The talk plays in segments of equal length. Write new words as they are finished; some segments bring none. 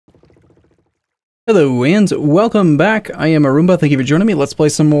Hello and welcome back. I am Arumba. Thank you for joining me. Let's play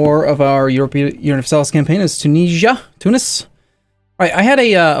some more of our Europa Universalis campaign as Tunis. All right, I had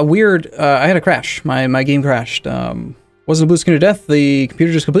a crash. My game crashed. Wasn't a blue screen of death. The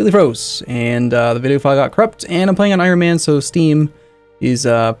computer just completely froze, and the video file got corrupt. And I'm playing on Ironman, so Steam is,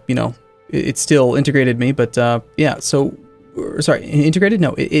 it still integrated me, but yeah. So, sorry, integrated?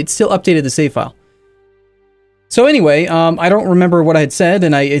 No, it still updated the save file. So anyway, I don't remember what I had said,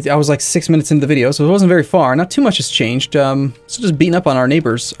 and I was like 6 minutes into the video, so it wasn't very far. Not too much has changed. So just beating up on our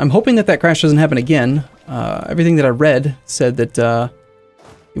neighbors. I'm hoping that crash doesn't happen again. Everything that I read said that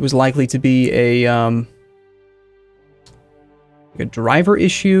it was likely to be a driver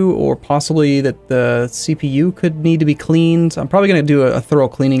issue, or possibly that the CPU could need to be cleaned. I'm probably going to do a thorough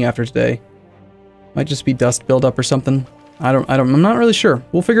cleaning after today. Might just be dust buildup or something. I'm not really sure.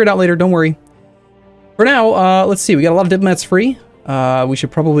 We'll figure it out later. Don't worry. For now, let's see. We got a lot of diplomats free. We should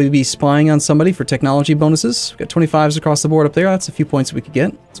probably be spying on somebody for technology bonuses. We've got 25s across the board up there. That's a few points we could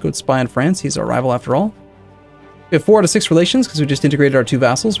get. Let's go spy on France. He's our rival after all. We have 4 out of 6 relations because we just integrated our 2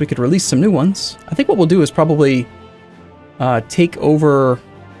 vassals. We could release some new ones. I think what we'll do is probably take over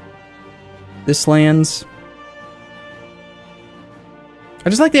this land. I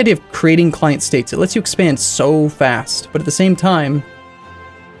just like the idea of creating client states. It lets you expand so fast, but at the same time,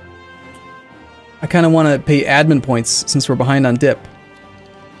 I kind of want to pay admin points since we're behind on dip.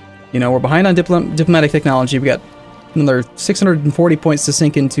 You know, we're behind on diplomatic technology. We got another 640 points to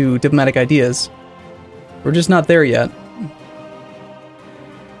sink into diplomatic ideas. We're just not there yet.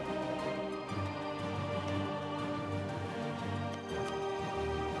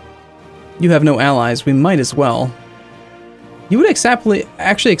 You have no allies. We might as well. You would actually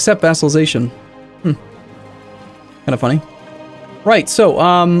accept vassalization. Kind of funny. Right, so,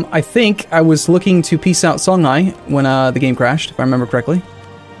 I think I was looking to peace out Songhai when the game crashed, if I remember correctly.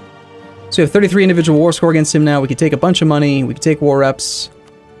 So we have 33 individual war score against him now. We could take a bunch of money, we could take war reps,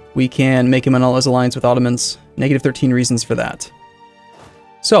 we can make him annul his alliance with Ottomans. Negative 13 reasons for that.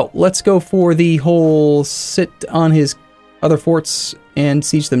 So, let's go for the whole sit on his other forts and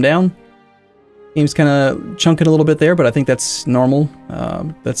siege them down. Game's kind of chunking a little bit there, but I think that's normal.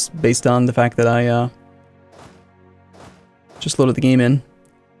 That's based on the fact that I, just loaded the game in.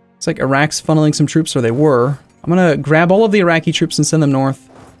 It's like Iraq's funneling some troops, or they were. I'm gonna grab all of the Iraqi troops and send them north.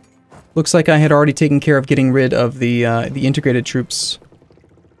 Looks like I had already taken care of getting rid of the integrated troops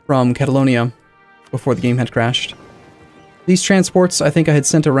from Catalonia before the game had crashed. These transports I think I had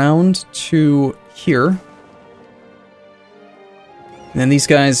sent around to here. And then these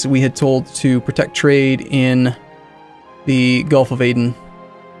guys we had told to protect trade in the Gulf of Aden.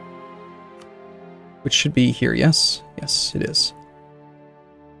 Which should be here, yes? Yes, it is.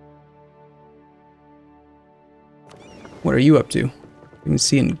 What are you up to? You can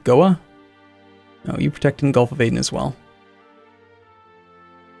see in Goa? No, you protect in Gulf of Aden as well.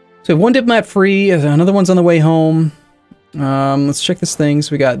 So we have 1 diplomat free, another one's on the way home. Let's check this thing.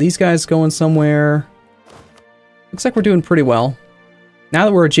 So we got these guys going somewhere. Looks like we're doing pretty well. Now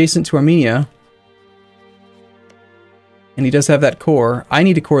that we're adjacent to Armenia, and he does have that core, I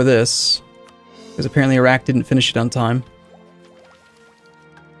need to core this. Because apparently Iraq didn't finish it on time.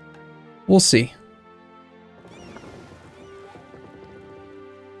 We'll see.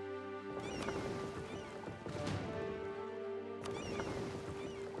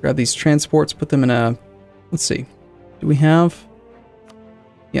 Grab these transports, put them in a... Let's see. Do we have...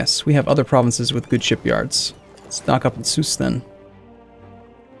 Yes, we have other provinces with good shipyards. Let's knock up in Sousse then.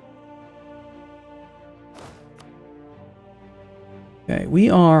 Okay, we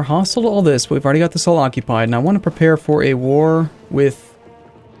are hostile to all this, but we've already got this all occupied, and I want to prepare for a war with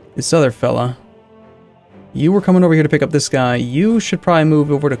this other fella. You were coming over here to pick up this guy. You should probably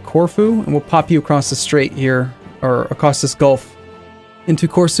move over to Corfu, and we'll pop you across the strait here, or across this gulf, into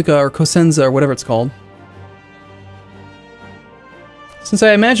Corsica or Cosenza or whatever it's called. Since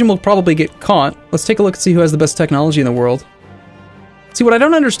I imagine we'll probably get caught, let's take a look and see who has the best technology in the world. See, what I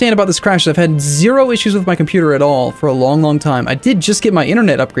don't understand about this crash is I've had 0 issues with my computer at all for a long, long time. I did just get my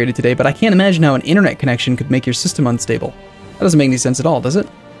internet upgraded today, but I can't imagine how an internet connection could make your system unstable. That doesn't make any sense at all, does it?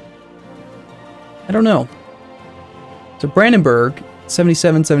 I don't know. So Brandenburg,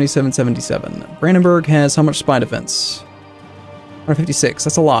 77, 77, 77. Brandenburg has how much spy defense? 156,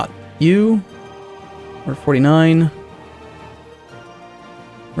 that's a lot. You, 149.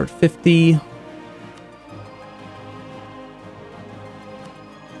 150.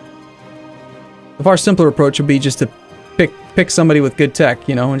 The far simpler approach would be just to pick somebody with good tech,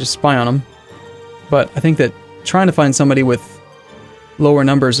 you know, and just spy on them. But I think that trying to find somebody with lower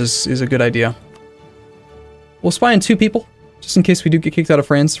numbers is a good idea. We'll spy on 2 people, just in case we do get kicked out of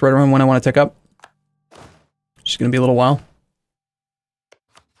France right around when I want to tech up. which is going to be a little while.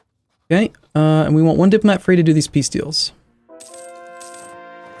 Okay, and we want 1 diplomat free to do these peace deals.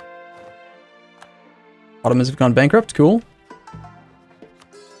 Ottomans have gone bankrupt, cool.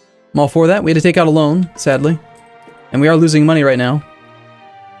 I'm all for that. We had to take out a loan, sadly. And we are losing money right now.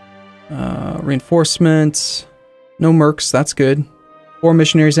 Reinforcements. No mercs, that's good. 4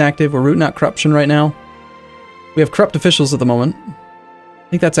 missionaries active. We're rooting out corruption right now. We have corrupt officials at the moment. I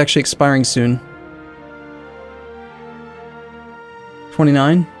think that's actually expiring soon.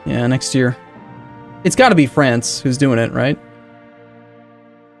 29? Yeah, next year. It's got to be France who's doing it, right?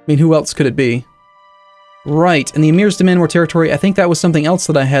 I mean, who else could it be? Right, and the emirs demand more territory. I think that was something else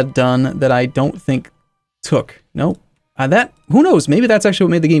that I had done that I don't think took. Nope. Who knows? Maybe that's actually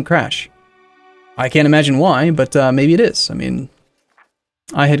what made the game crash. I can't imagine why, but maybe it is. I mean,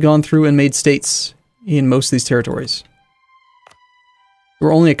 I had gone through and made states in most of these territories. There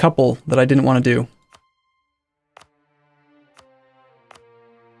were only a couple that I didn't want to do.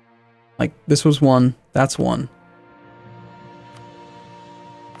 Like, this was one, that's one.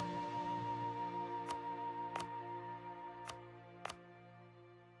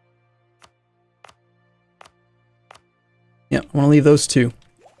 Yeah, I want to leave those 2.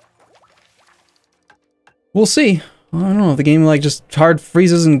 We'll see. I don't know, if the game like just hard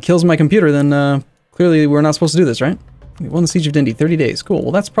freezes and kills my computer, then clearly we're not supposed to do this, right? We won the Siege of Dindi, 30 days. Cool,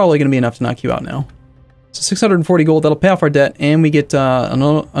 well that's probably going to be enough to knock you out now. So 640 gold, that'll pay off our debt, and we get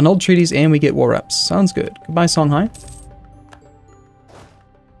annulled treaties, and we get war reps. Sounds good. Goodbye, Songhai.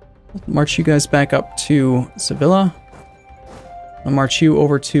 I'll march you guys back up to Sevilla. I'll march you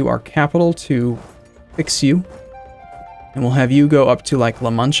over to our capital to fix you. And we'll have you go up to, like, La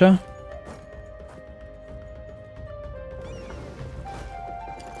Mancha.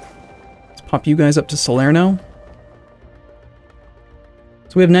 Let's pop you guys up to Salerno.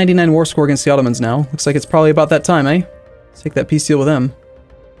 So we have 99 war score against the Ottomans now. Looks like it's probably about that time, eh? Let's take that peace deal with them.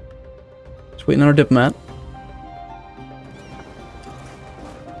 Just waiting on our diplomat.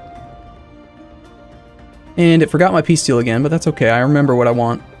 And it forgot my peace deal again, but that's okay. I remember what I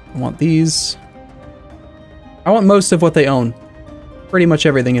want. I want these. I want most of what they own. Pretty much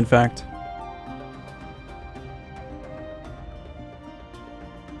everything, in fact.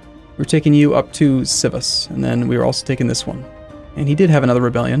 We're taking you up to Sivas, and then we were also taking this one. And he did have another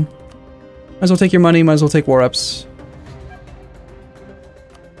rebellion. Might as well take your money, might as well take war reps.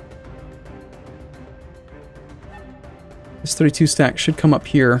 This 32 stack should come up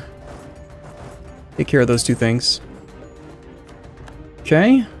here. Take care of those 2 things.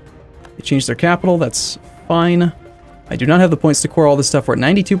 Okay. They changed their capital, that's fine. I do not have the points to core all this stuff. We're at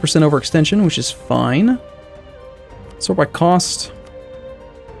 92% overextension, which is fine. Sort by cost.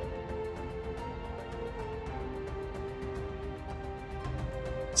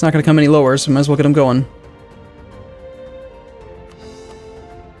 It's not going to come any lower, so might as well get them going.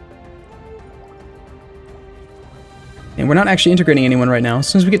 And we're not actually integrating anyone right now. As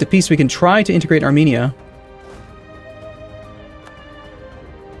soon as we get to peace, we can try to integrate Armenia.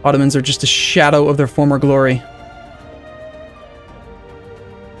 Ottomans are just a shadow of their former glory.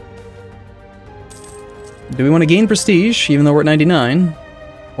 Do we want to gain prestige, even though we're at 99?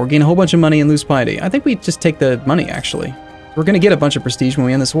 Or gain a whole bunch of money and lose piety? I think we just take the money, actually. We're going to get a bunch of prestige when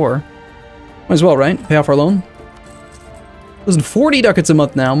we end this war. Might as well, right? Pay off our loan. Losing 40 ducats a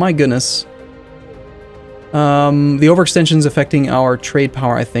month now, my goodness. The overextension is affecting our trade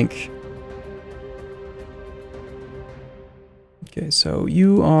power, I think. Okay, so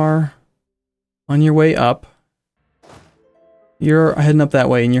you are on your way up. You're heading up that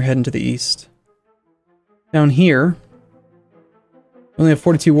way, and you're heading to the east. Down here, we only have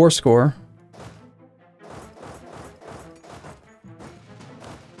 42 war score.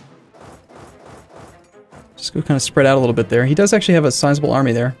 Just go kind of spread out a little bit there. He does actually have a sizable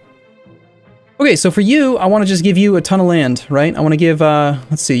army there. Okay, so for you, I want to just give you a ton of land, right? I want to give,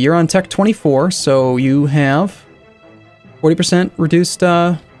 let's see, you're on Tech 24, so you have 40% reduced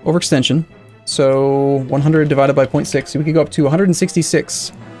overextension. So 100 divided by 0.6, so we could go up to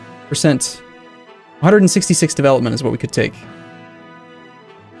 166%. 166 development is what we could take.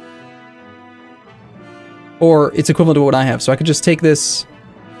 Or it's equivalent to what I have, so I could just take this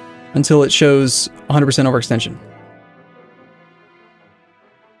until it shows 100% overextension.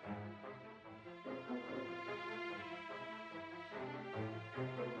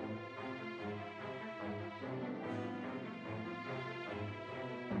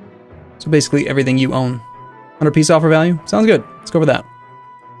 So basically everything you own. 100 piece offer value? Sounds good. Let's go over that.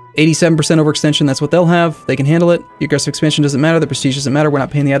 87% overextension, that's what they'll have. They can handle it. The aggressive expansion doesn't matter. The prestige doesn't matter. We're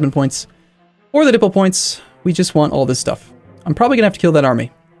not paying the admin points or the diplo points. We just want all this stuff. I'm probably going to have to kill that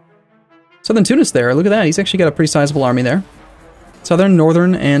army. Southern Tunis there. Look at that. He's actually got a pretty sizable army there. Southern,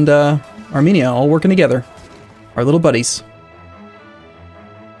 Northern, and Armenia all working together. Our little buddies.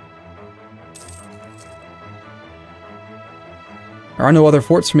 There are no other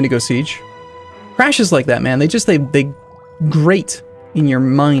forts for me to go siege. Crashes like that, man. They grate in your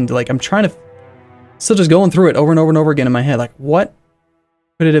mind. Like, I'm trying to... Still just going through it over and over and over again in my head. Like, what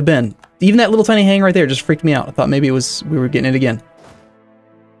could it have been? Even that little tiny hang right there just freaked me out. I thought maybe it was... we were getting it again.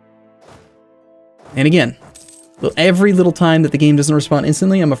 And again. Every little time that the game doesn't respond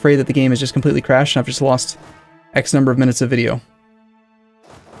instantly, I'm afraid that the game has just completely crashed and I've just lost X number of minutes of video.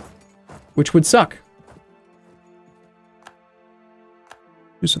 Which would suck.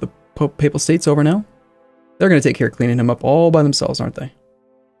 So the Papal State's over now. They're going to take care of cleaning him up all by themselves, aren't they?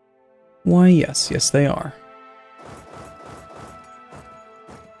 Why, yes. Yes, they are.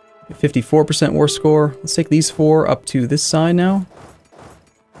 54% war score. Let's take these 4 up to this side now.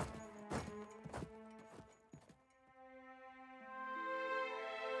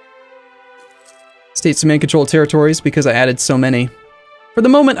 States demand control territories because I added so many. For the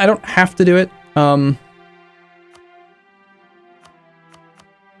moment, I don't have to do it.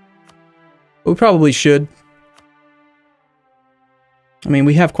 We probably should. I mean,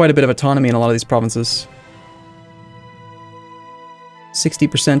 we have quite a bit of autonomy in a lot of these provinces.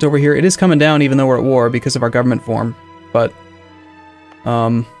 60% over here. It is coming down even though we're at war because of our government form. But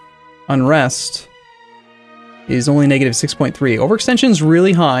unrest is only negative 6.3. Overextension's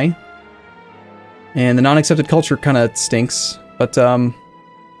really high. And the non-accepted culture kind of stinks. But I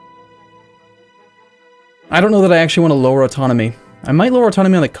don't know that I actually want to lower autonomy. I might lower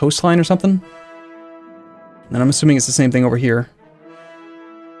autonomy on the coastline or something. And I'm assuming it's the same thing over here.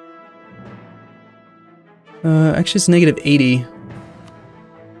 Actually, it's negative 80.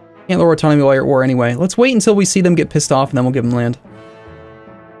 Can't lower autonomy while you're at war anyway. Let's wait until we see them get pissed off, and then we'll give them land.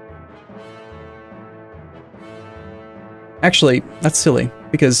 Actually, that's silly,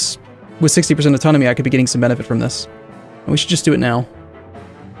 because with 60% autonomy, I could be getting some benefit from this. And we should just do it now.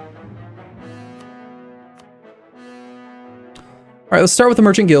 Alright, let's start with the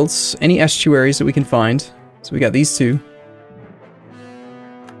merchant guilds. Any estuaries that we can find. So we got these 2.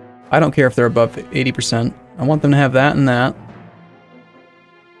 I don't care if they're above 80%. I want them to have that and that.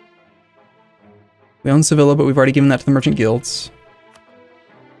 We own Sevilla, but we've already given that to the merchant guilds.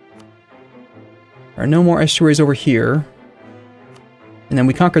 There are no more estuaries over here. And then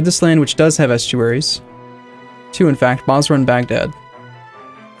we conquered this land, which does have estuaries. 2, in fact, Basra and Baghdad.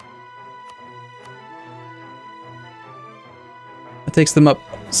 That takes them up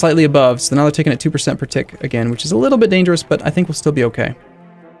slightly above, so now they're taking it 2% per tick again, which is a little bit dangerous, but I think we'll still be okay.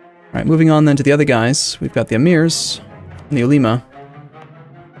 Alright, moving on then to the other guys. We've got the Emirs and the Ulema.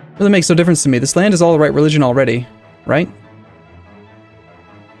 Really makes no difference to me. This land is all the right religion already, right?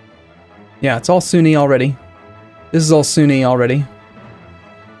 Yeah, it's all Sunni already. This is all Sunni already.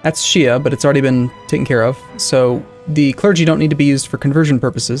 That's Shia, but it's already been taken care of. So the clergy don't need to be used for conversion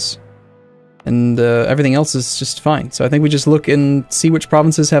purposes. And everything else is just fine. So I think we just look and see which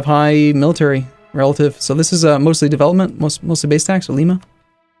provinces have high military relative. So this is mostly development, mostly base tax, Ulema.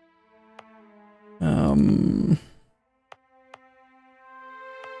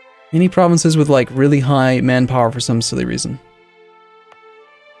 Any provinces with like really high manpower for some silly reason.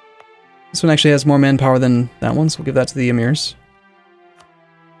 This one actually has more manpower than that one, so we'll give that to the Emirs.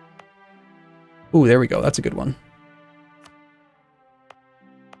 Ooh, there we go. That's a good one.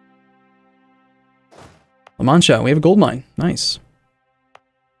 La Mancha, we have a gold mine. Nice.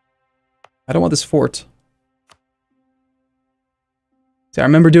 I don't want this fort. See, I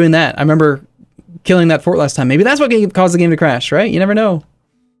remember doing that. I remember killing that fort last time. Maybe that's what caused the game to crash, right? You never know.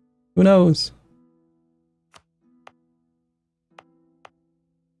 Who knows?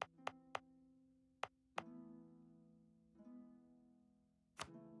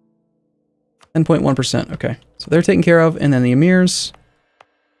 .1%. Okay, so they're taken care of, and then the Emirs.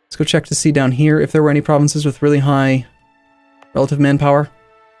 Let's go check to see down here if there were any provinces with really high relative manpower.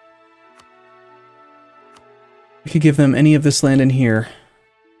 We could give them any of this land in here.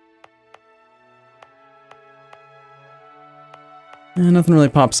 And nothing really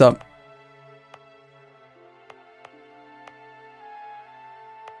pops up.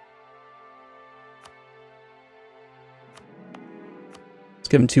 Let's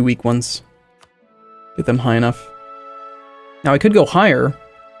give them 2 weak ones. Get them high enough. Now I could go higher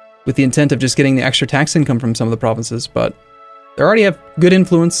with the intent of just getting the extra tax income from some of the provinces, but they already have good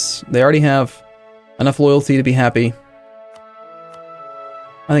influence. They already have enough loyalty to be happy.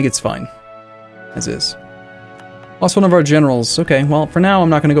 I think it's fine, as is. Lost one of our generals. Okay, well, for now, I'm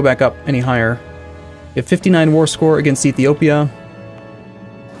not going to go back up any higher. We have 59 war score against Ethiopia.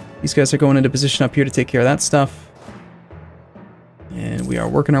 These guys are going into position up here to take care of that stuff. And we are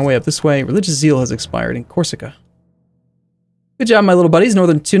working our way up this way. Religious zeal has expired in Corsica. Good job, my little buddies,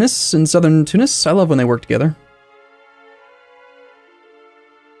 northern Tunis and southern Tunis. I love when they work together.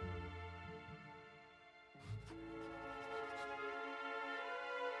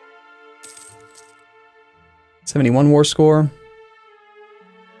 '71 war score.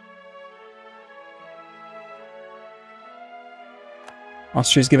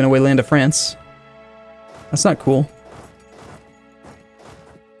 Austria's giving away land to France. That's not cool.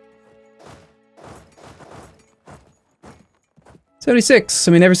 '76.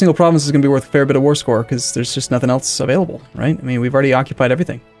 I mean, every single province is going to be worth a fair bit of war score because there's just nothing else available, right? I mean, we've already occupied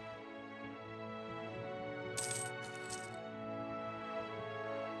everything.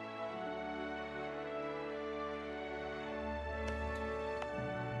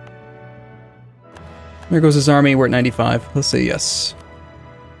 There goes his army. We're at 95. Let's say yes.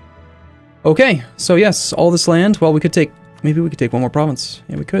 Okay, so yes, all this land. Well, we could take... Maybe we could take one more province.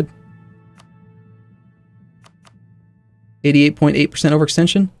 Yeah, we could. 88.8%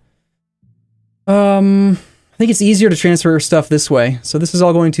 overextension. I think it's easier to transfer stuff this way. So this is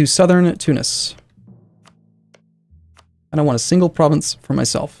all going to southern Tunis. I don't want a single province for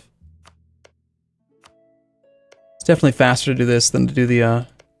myself. It's definitely faster to do this than to do the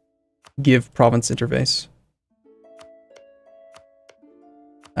give province interface.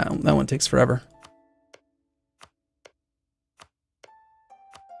 That one takes forever.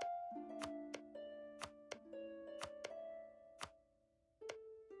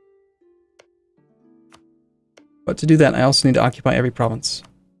 But to do that, I also need to occupy every province.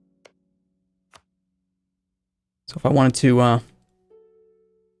 So if I wanted to...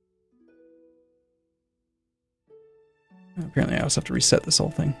 apparently I also have to reset this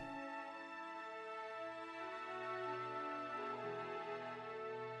whole thing.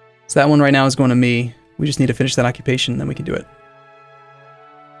 So that one right now is going to me. We just need to finish that occupation, then we can do it.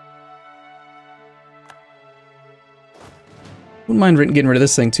 Wouldn't mind getting rid of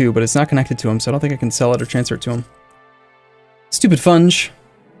this thing too, but it's not connected to him, so I don't think I can sell it or transfer it to him. Stupid funge.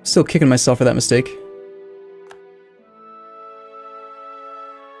 Still kicking myself for that mistake.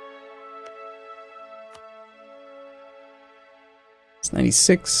 It's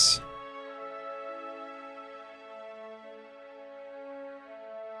 96.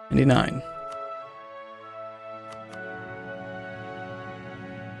 99.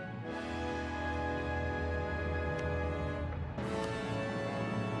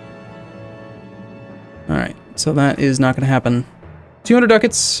 Alright, so that is not going to happen. 200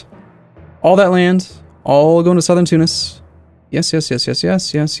 ducats. All that land. All going to southern Tunis. Yes, yes, yes, yes,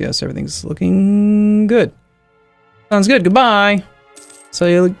 yes, yes, yes. Everything's looking good. Sounds good. Goodbye.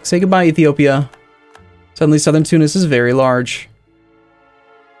 So say goodbye, Ethiopia. Suddenly southern Tunis is very large.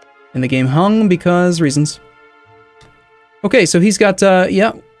 And the game hung because reasons. Okay, so he's got,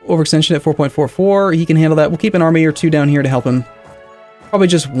 yeah, overextension at 4.44. He can handle that. We'll keep an army or two down here to help him. Probably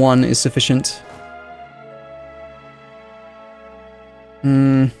just one is sufficient.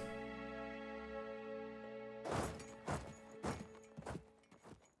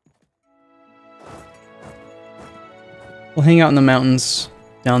 We'll hang out in the mountains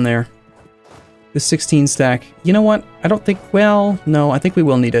down there. The 16 stack. You know what? I don't think... Well, no, I think we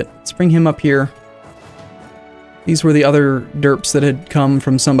will need it. Let's bring him up here. These were the other derps that had come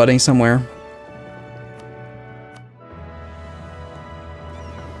from somebody somewhere.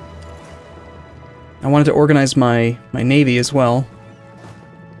 I wanted to organize my navy as well.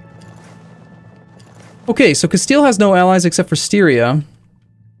 Okay, so Castile has no allies except for Styria.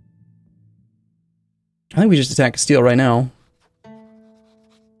 I think we just attack Castile right now.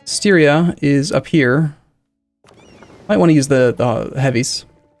 Styria is up here. Might want to use the heavies.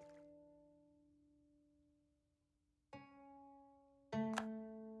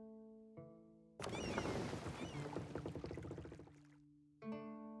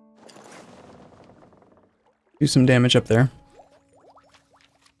 Do some damage up there.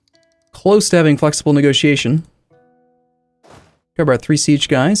 Close to having flexible negotiation. Grab our 3 siege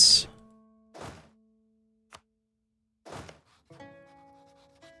guys.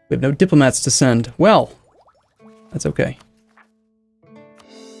 We have no diplomats to send. Well, that's okay.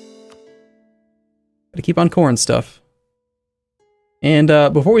 Gotta keep on core stuff. And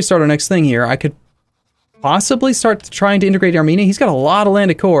before we start our next thing here, I could possibly start trying to integrate Armenia. He's got a lot of land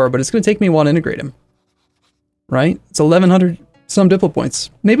at core, but it's going to take me a while to integrate him. Right? It's 1,100 some diplo points.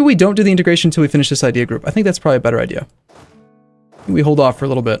 Maybe we don't do the integration until we finish this idea group. I think that's probably a better idea. We hold off for a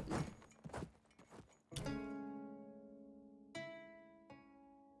little bit.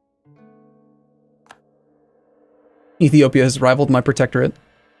 Ethiopia has rivaled my protectorate.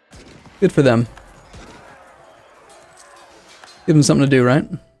 Good for them. Give them something to do, right?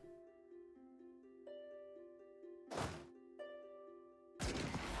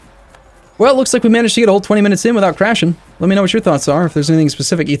 Well, it looks like we managed to get a whole 20 minutes in without crashing. Let me know what your thoughts are. If there's anything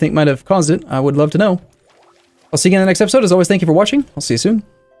specific you think might have caused it, I would love to know. I'll see you again in the next episode. As always, thank you for watching. I'll see you soon.